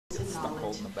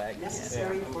environment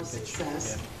necessary for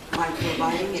success by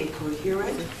providing a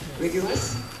coherent,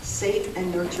 rigorous, safe,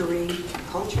 and nurturing,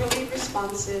 culturally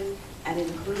responsive, and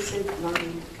inclusive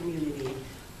learning community.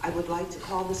 I would like to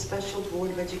call the special Board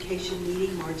of Education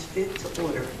meeting March 5th to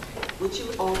order. Would you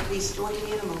all please join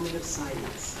me in a moment of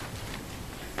silence?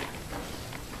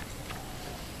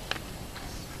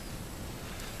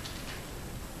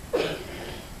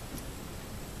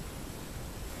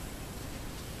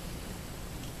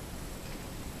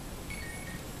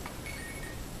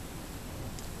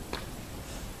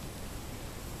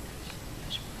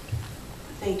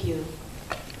 Thank you.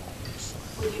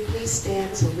 Would you please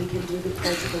stand so we can do the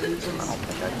Pledge of Allegiance? I don't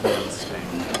think I can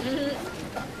stand.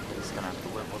 I'm just going to have to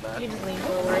live with that. You just lean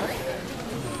forward.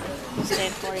 We'll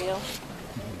stand for you.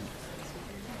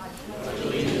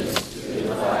 Allegiance to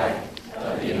the flag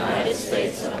of the United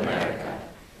States of America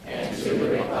and to the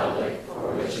republic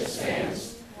for which it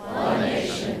stands, one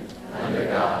nation, under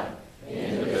God,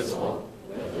 indivisible,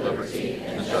 with liberty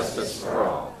and justice for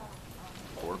all.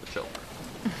 For the children.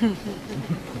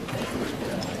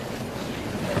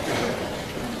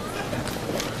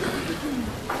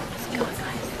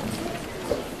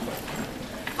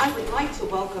 I would like to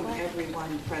welcome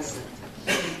everyone present.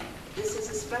 This is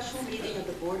a special meeting of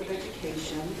the Board of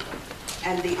Education,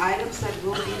 and the items that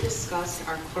will be discussed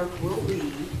our clerk will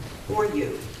read for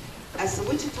you. As the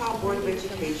Wichita Board of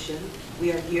Education,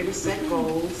 we are here to set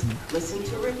goals, listen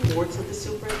to reports of the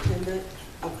superintendent,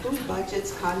 approve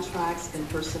budgets, contracts, and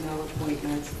personnel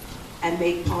appointments, and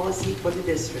make policy for the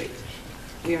district.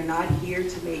 We are not here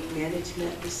to make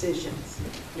management decisions.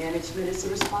 Management is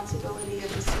the responsibility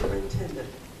of the superintendent.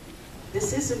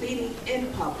 This is a meeting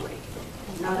in public,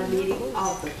 not a meeting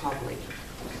of the public.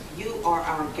 You are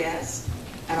our guests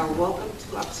and are welcome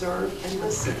to observe and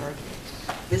listen.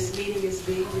 This meeting is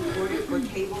being recorded for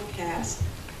cable cast,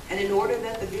 and in order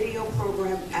that the video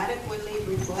program adequately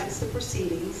reflects the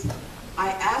proceedings, I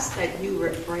ask that you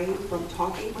refrain from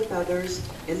talking with others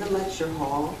in the lecture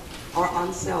hall or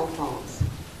on cell phones.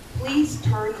 Please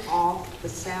turn off the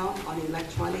sound on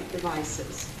electronic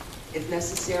devices. If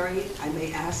necessary, I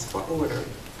may ask for order.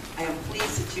 I am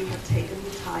pleased that you have taken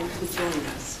the time to join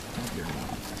us.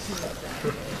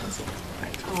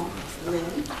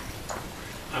 Lynn?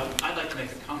 I'd like to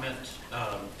make a comment.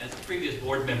 As a previous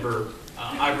board member,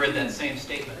 I've read that same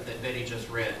statement that Betty just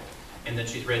read and that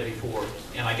she's read before.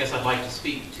 And I guess I'd like to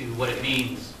speak to what it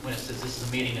means when it says this is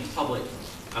a meeting in public,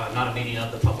 not a meeting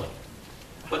of the public.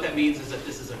 What that means is that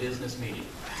this is a business meeting.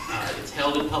 It's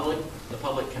held in public, the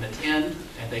public can attend,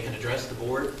 and they can address the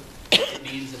board. It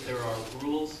means that there are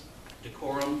rules,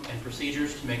 decorum, and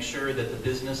procedures to make sure that the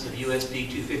business of USD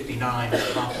 259 is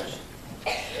accomplished.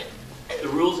 The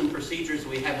rules and procedures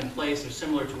we have in place are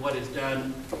similar to what is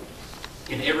done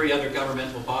in every other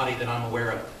governmental body that I'm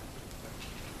aware of.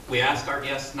 We ask our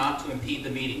guests not to impede the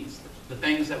meetings. The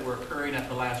things that were occurring at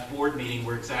the last board meeting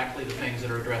were exactly the things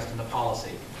that are addressed in the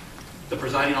policy. The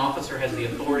presiding officer has the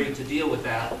authority to deal with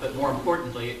that, but more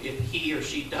importantly, if he or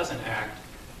she doesn't act,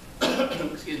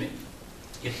 excuse me,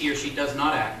 if he or she does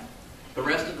not act, the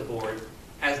rest of the board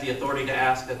has the authority to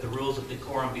ask that the rules of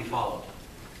decorum be followed.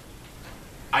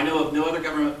 I know of no other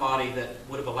government body that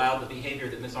would have allowed the behavior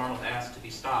that Ms. Arnold asked to be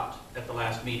stopped at the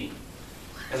last meeting.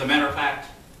 As a matter of fact,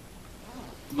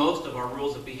 most of our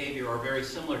rules of behavior are very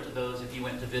similar to those if you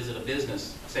went to visit a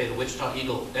business, say the Wichita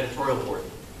Eagle editorial board.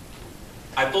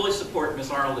 I fully support Ms.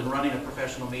 Arnold in running a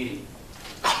professional meeting.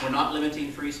 We're not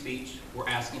limiting free speech, we're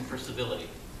asking for civility.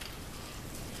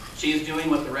 She is doing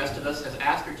what the rest of us has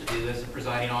asked her to do as a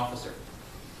presiding officer.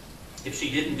 If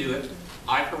she didn't do it,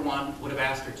 I, for one, would have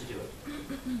asked her to do it.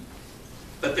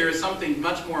 But there is something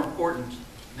much more important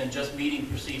than just meeting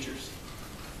procedures.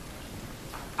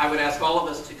 I would ask all of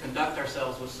us to conduct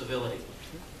ourselves with civility.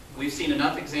 We've seen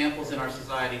enough examples in our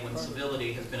society when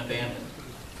civility has been abandoned.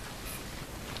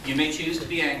 You may choose to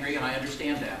be angry, and I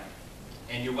understand that.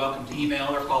 And you're welcome to email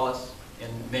or call us,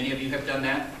 and many of you have done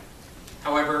that.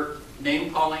 However,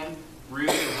 name-calling, rude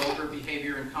or vulgar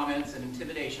behavior and comments and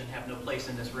intimidation have no place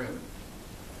in this room.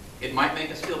 It might make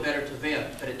us feel better to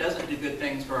vent, but it doesn't do good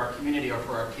things for our community or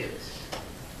for our kids.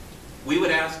 We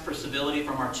would ask for civility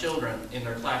from our children in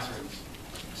their classrooms.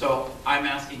 So I'm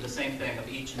asking the same thing of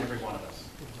each and every one of us.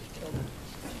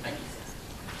 Thank you.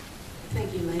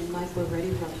 Thank you, Lynn. Mike, we're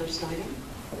ready for our first item.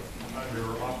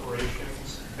 Under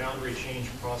operations, boundary change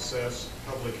process,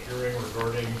 public hearing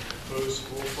regarding proposed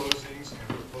school closings and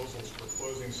proposals for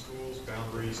closing schools,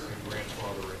 boundaries, and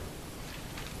grandfathering.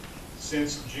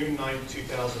 Since June 9,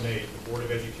 2008, the Board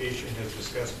of Education has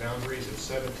discussed boundaries at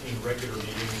 17 regular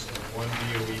meetings and 1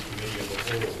 DOE committee of the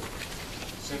whole.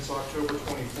 Since October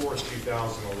 24,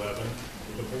 2011,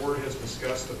 the Board has has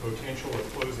discussed the potential of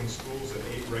closing schools at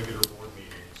 8 regular board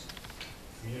meetings.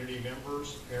 Community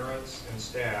members, parents, and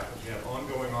staff have had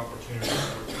ongoing opportunities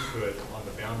for input on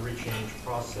the boundary change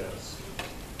process.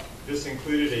 This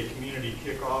included a community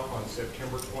kickoff on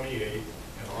September 28th,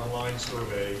 an online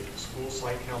survey, school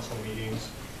site council meetings,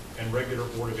 and regular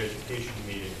Board of Education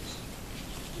meetings.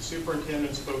 The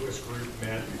Superintendent's Focus Group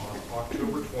met on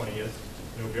October 20th,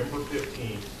 November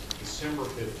 15th, December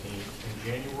 15th, and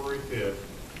January 5th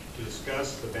to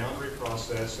discuss the boundary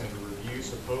process and to review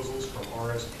proposals from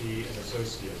RSP and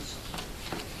Associates.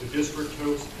 The district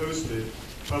hosted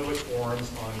public forums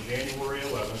on January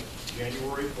 11th,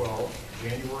 January 12th,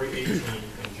 January 18th,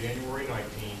 and January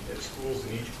 19th at schools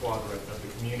in each quadrant of the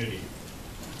community.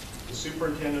 The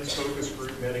Superintendent's Focus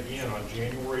Group met again on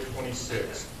January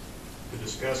 26th to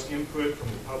discuss input from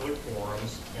the public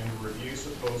forums and to review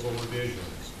proposal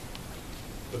revisions.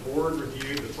 The board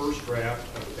reviewed the first draft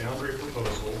of the boundary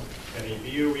proposal at a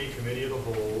BOE Committee of the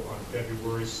Whole on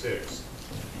February 6th.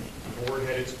 The board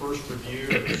had its first review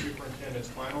of the superintendent's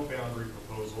final boundary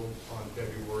proposal on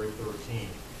February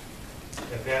 13th.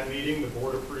 At that meeting, the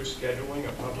board approved scheduling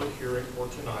a public hearing for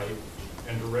tonight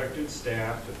and directed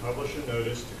staff to publish a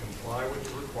notice to comply with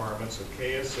the requirements of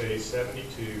KSA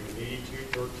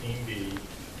 728213B,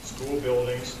 School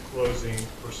Buildings Closing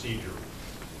Procedure.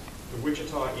 The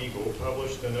Wichita Eagle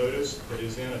published a notice that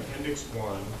is in Appendix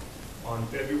 1 on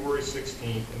February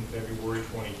 16th and February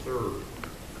 23rd.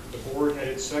 The board had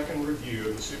its second review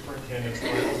of the superintendent's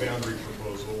final boundary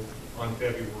proposal on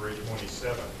February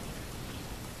 27th.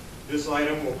 This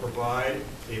item will provide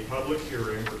a public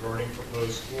hearing regarding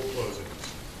proposed school closings.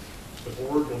 The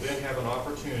board will then have an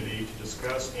opportunity to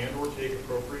discuss and or take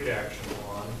appropriate action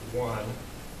on 1,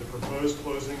 the proposed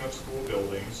closing of school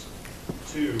buildings,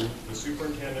 2, the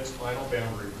superintendent's final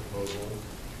boundary proposal,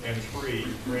 and 3,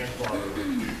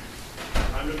 grandfathering.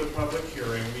 Under the public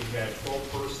hearing, we had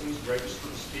 12 persons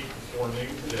registered to speak before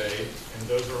noon today, and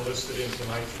those are listed in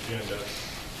tonight's agenda.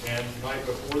 And tonight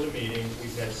before the meeting, we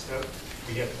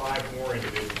had 5 more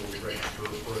individuals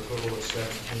registered for a total of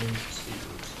 17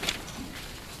 speakers.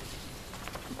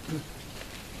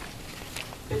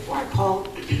 Before I call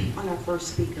on our first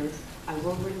speaker, I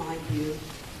will remind you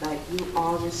that you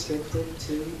are restricted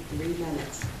to 3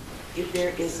 minutes. If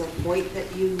there is a point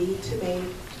that you need to make,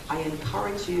 I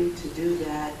encourage you to do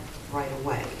that right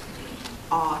away.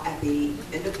 At the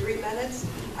end of 3 minutes,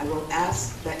 I will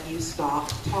ask that you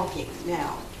stop talking.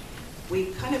 Now,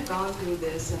 we've kind of gone through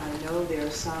this, and I know there are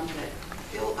some that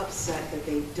feel upset that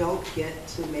they don't get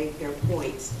to make their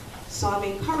points. So I'm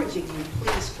encouraging you,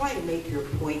 please try to make your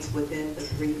points within the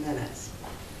 3 minutes.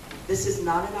 This is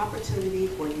not an opportunity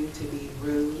for you to be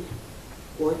rude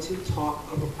or to talk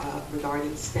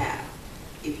regarding staff.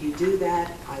 If you do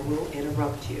that, I will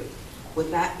interrupt you.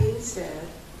 With that being said,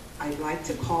 I'd like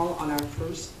to call on our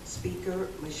first speaker,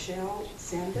 Michelle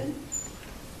Sandin.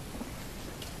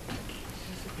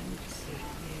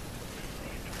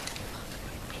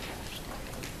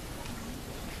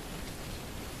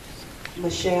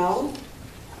 Michelle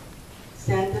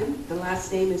Sandin, the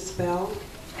last name is spelled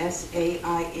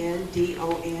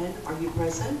S-A-I-N-D-O-N. Are you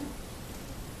present?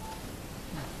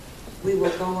 We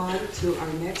will go on to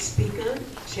our next speaker,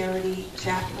 Charity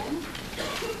Chaplin.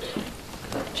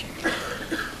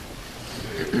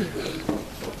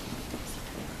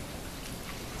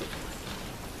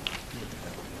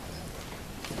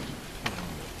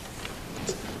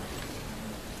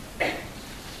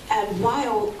 And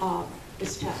while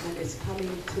Ms. Chapman is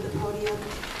coming to the podium,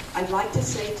 I'd like to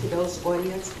say to those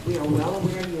audience, we are well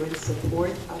aware you're in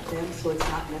support of them, so it's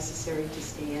not necessary to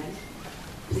stand.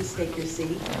 Please take your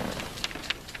seat.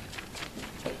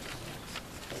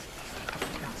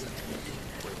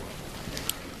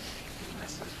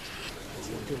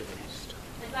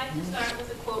 I'd like to start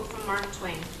with a quote from Mark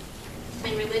Twain.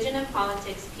 In religion and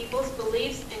politics, people's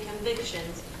beliefs and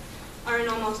convictions are in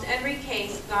almost every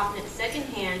case gotten at second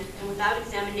hand and without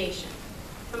examination,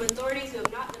 from authorities who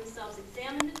have not themselves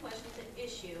examined the questions at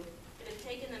issue, but have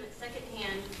taken them at second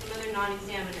hand from other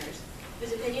non-examiners,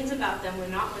 whose opinions about them were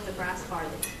not worth a brass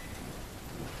farthing.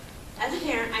 As a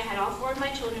parent, I had all 4 of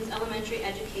my children's elementary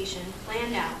education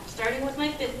planned out, starting with my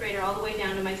 5th grader all the way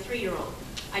down to my 3-year-old.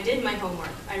 I did my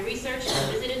homework. I researched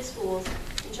and visited schools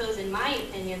and chose, in my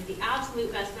opinion, the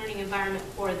absolute best learning environment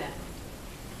for them.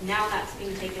 Now that's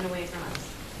being taken away from us.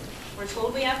 We're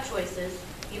told we have choices,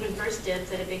 even first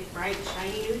dibs at a big, bright,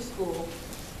 shiny new school.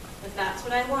 If that's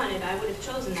what I wanted, I would have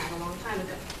chosen that a long time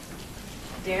ago.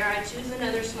 Dare I choose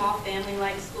another small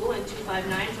family-like school in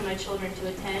 259 for my children to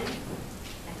attend?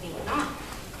 I think not.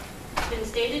 It's been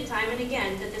stated time and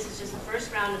again that this is just the first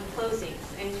round of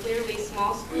closings, and clearly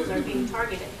small schools are being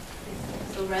targeted.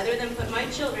 So rather than put my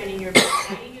children in your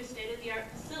brand new state-of-the-art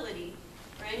facility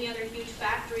or any other huge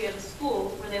factory of a school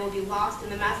where they will be lost in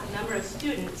the massive number of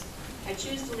students, I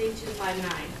choose to leave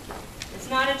 259. It's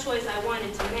not a choice I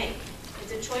wanted to make.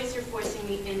 It's a choice you're forcing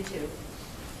me into.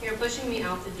 You're pushing me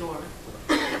out the door.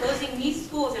 Closing these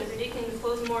schools and predicting to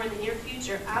close more in the near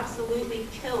future absolutely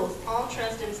kills all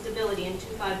trust and stability in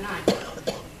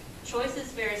 259. Choice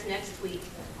is Ferris next week,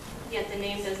 yet the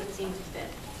name doesn't seem to fit.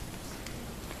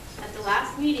 At the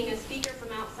last meeting, a speaker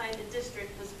from outside the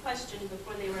district was questioned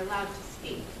before they were allowed to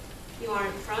speak. You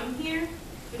aren't from here?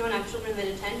 You don't have children that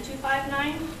attend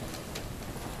 259?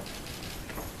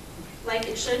 Like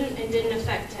it shouldn't and didn't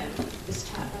affect him. Ms.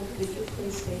 Chapman, could you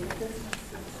please stay with us?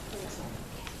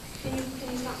 Can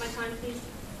you stop my time, please?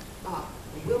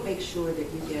 We'll make sure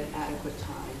that you get adequate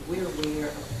time. We're aware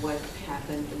of what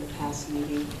happened in the past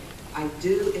meeting. I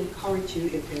do encourage you,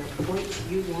 if there are points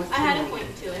you want to make. I had a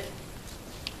point to it.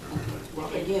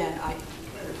 Well, again, I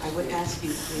would ask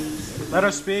you, please. Let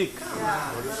her speak.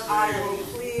 I will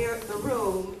clear the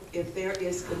room if there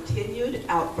is continued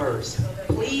outburst.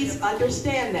 Please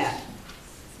understand that.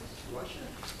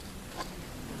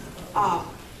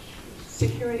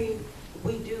 Security,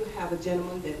 we do have a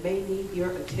gentleman that may need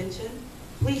your attention.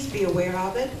 Please be aware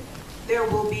of it. There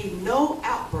will be no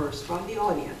outburst from the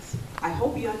audience. I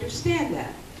hope you understand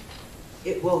that.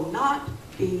 It will not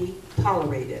be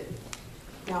tolerated.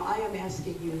 Now, I am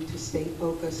asking you to stay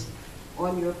focused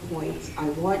on your points. I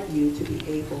want you to be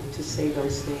able to say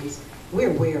those things. We're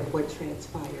aware of what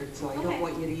transpired, so I don't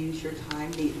want you to use your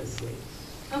time needlessly.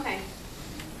 Okay.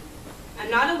 I'm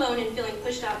not alone in feeling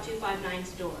pushed out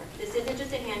 259's door. This isn't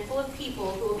just a handful of people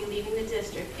who will be leaving the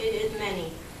district. It is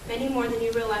many, many more than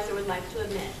you realize or would like to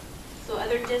admit. So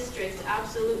other districts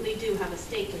absolutely do have a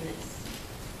stake in this.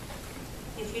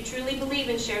 If you truly believe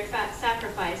in shared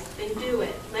sacrifice, then do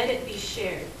it. Let it be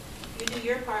shared. You do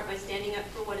your part by standing up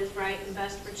for what is right and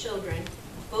best for children.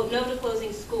 Vote no to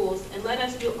closing schools, and let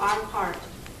us do our part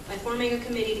by forming a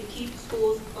committee to keep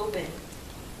schools open.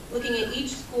 Looking at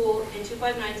each school in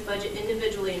 259's budget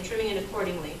individually and trimming it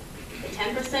accordingly. The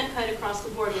 10% cut across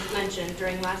the board was mentioned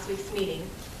during last week's meeting.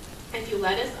 If you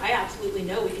let us, I absolutely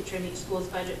know we could trim each school's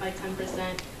budget by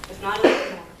 10%, if not a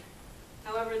little more.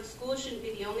 However, the schools shouldn't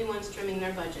be the only ones trimming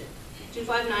their budget.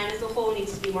 259 as a whole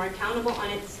needs to be more accountable on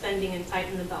its spending and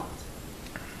tighten the belt.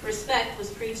 Respect was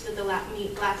preached at the last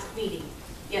meeting,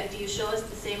 yet do you show us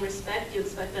the same respect you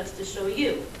expect us to show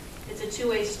you? It's a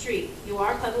two-way street. You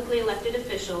are publicly elected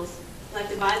officials,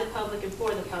 elected by the public and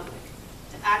for the public,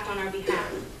 to act on our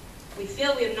behalf. We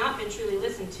feel we have not been truly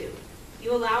listened to.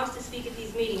 You allow us to speak at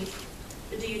these meetings,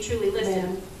 but do you truly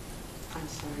listen? Ma'am, I'm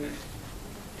sorry.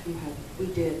 We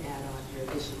did add on your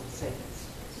additional seconds.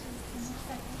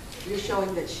 You're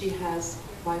showing that she has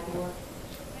 5 more?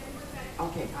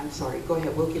 Okay, I'm sorry. Go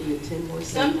ahead. We'll give you 10 more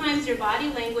seconds. Sometimes your body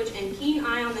language and keen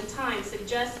eye on the time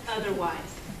suggest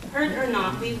otherwise. Hurt or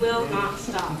not, we will not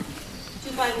stop.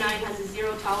 259 has a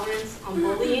zero tolerance on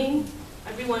bullying.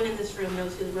 Everyone in this room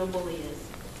knows who the real bully is.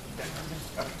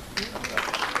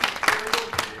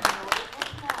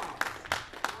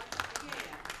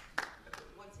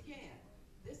 Once again,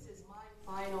 this is my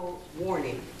final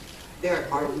warning. There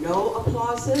are no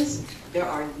applauses. There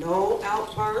are no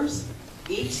outbursts.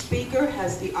 Each speaker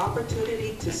has the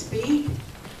opportunity to speak.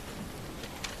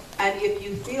 And if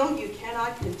you feel you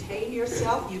cannot contain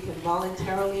yourself, you can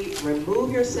voluntarily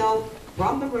remove yourself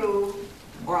from the room,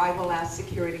 or I will ask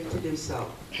security to do so.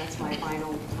 That's my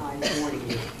final time warning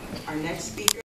you. Our next speaker